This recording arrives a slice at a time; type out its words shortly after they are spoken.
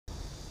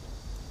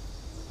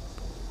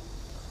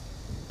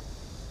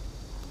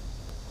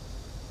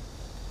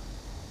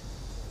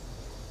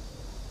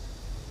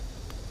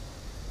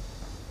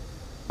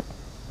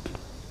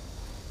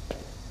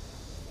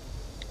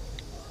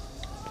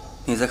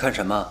你在看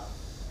什么？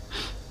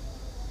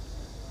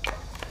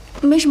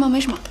没什么，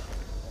没什么。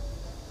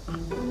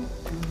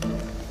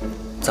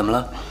怎么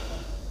了？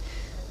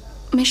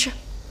没事，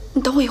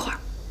你等我一会儿。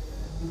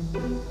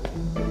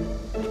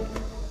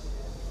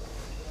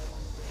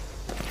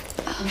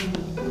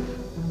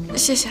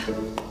谢谢，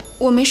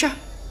我没事，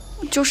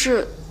就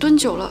是蹲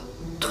久了，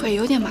腿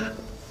有点麻。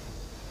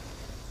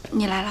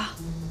你来了？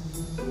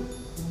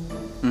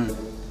嗯，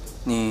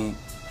你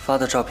发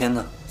的照片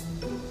呢？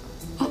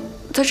哦，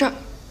在这儿。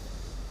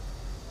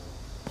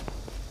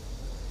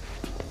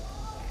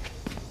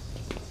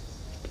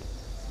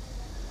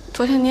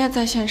昨天你也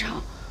在现场，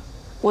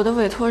我的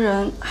委托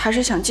人还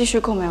是想继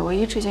续购买唯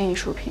一这件艺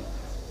术品。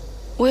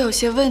我有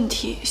些问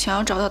题想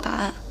要找到答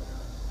案，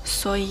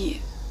所以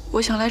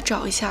我想来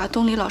找一下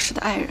东篱老师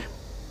的爱人。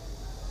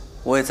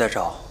我也在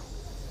找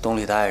东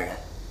篱的爱人。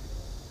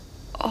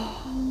哦。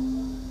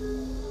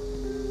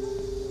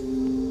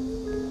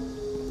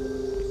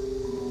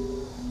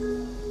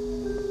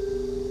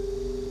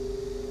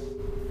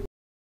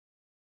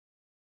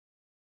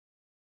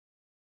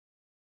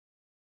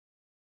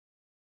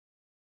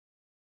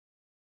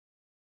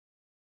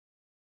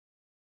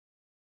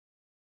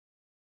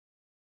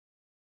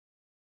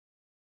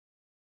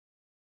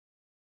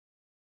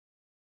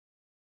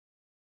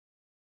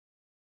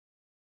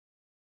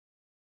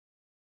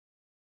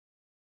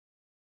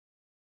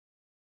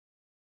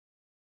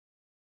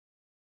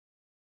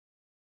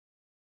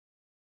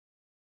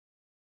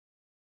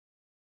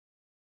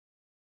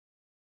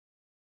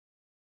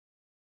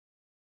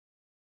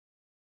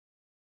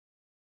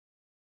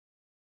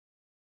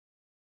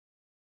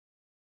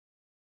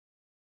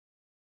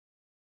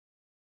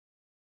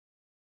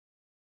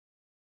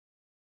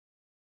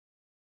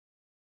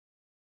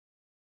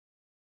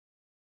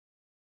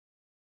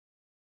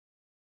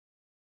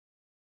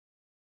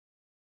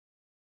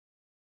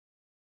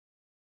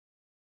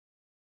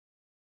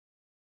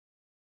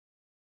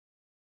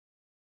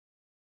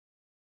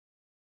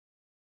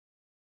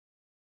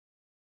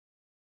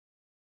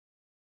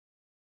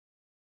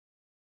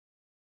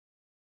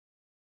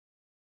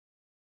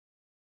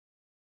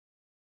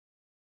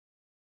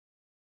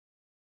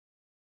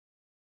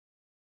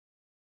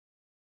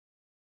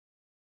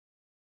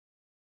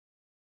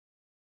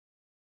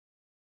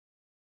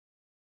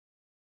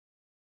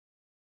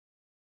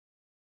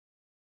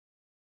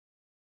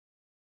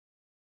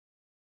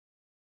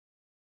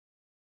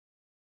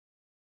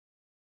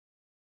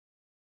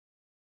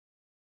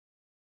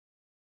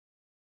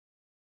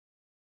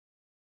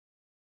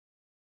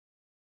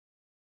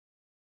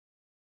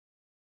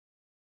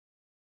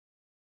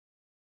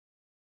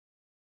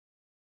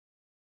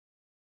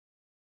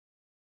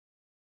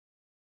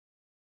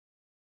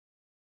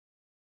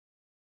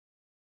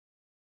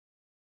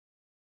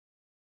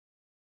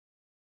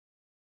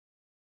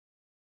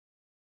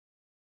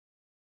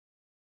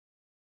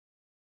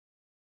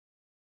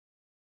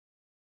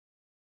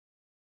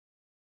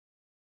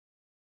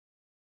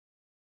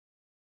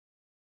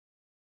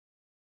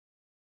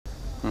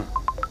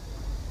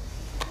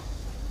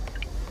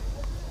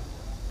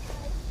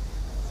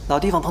老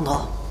地方碰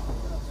头。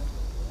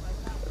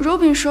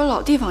Robin 说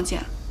老地方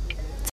见。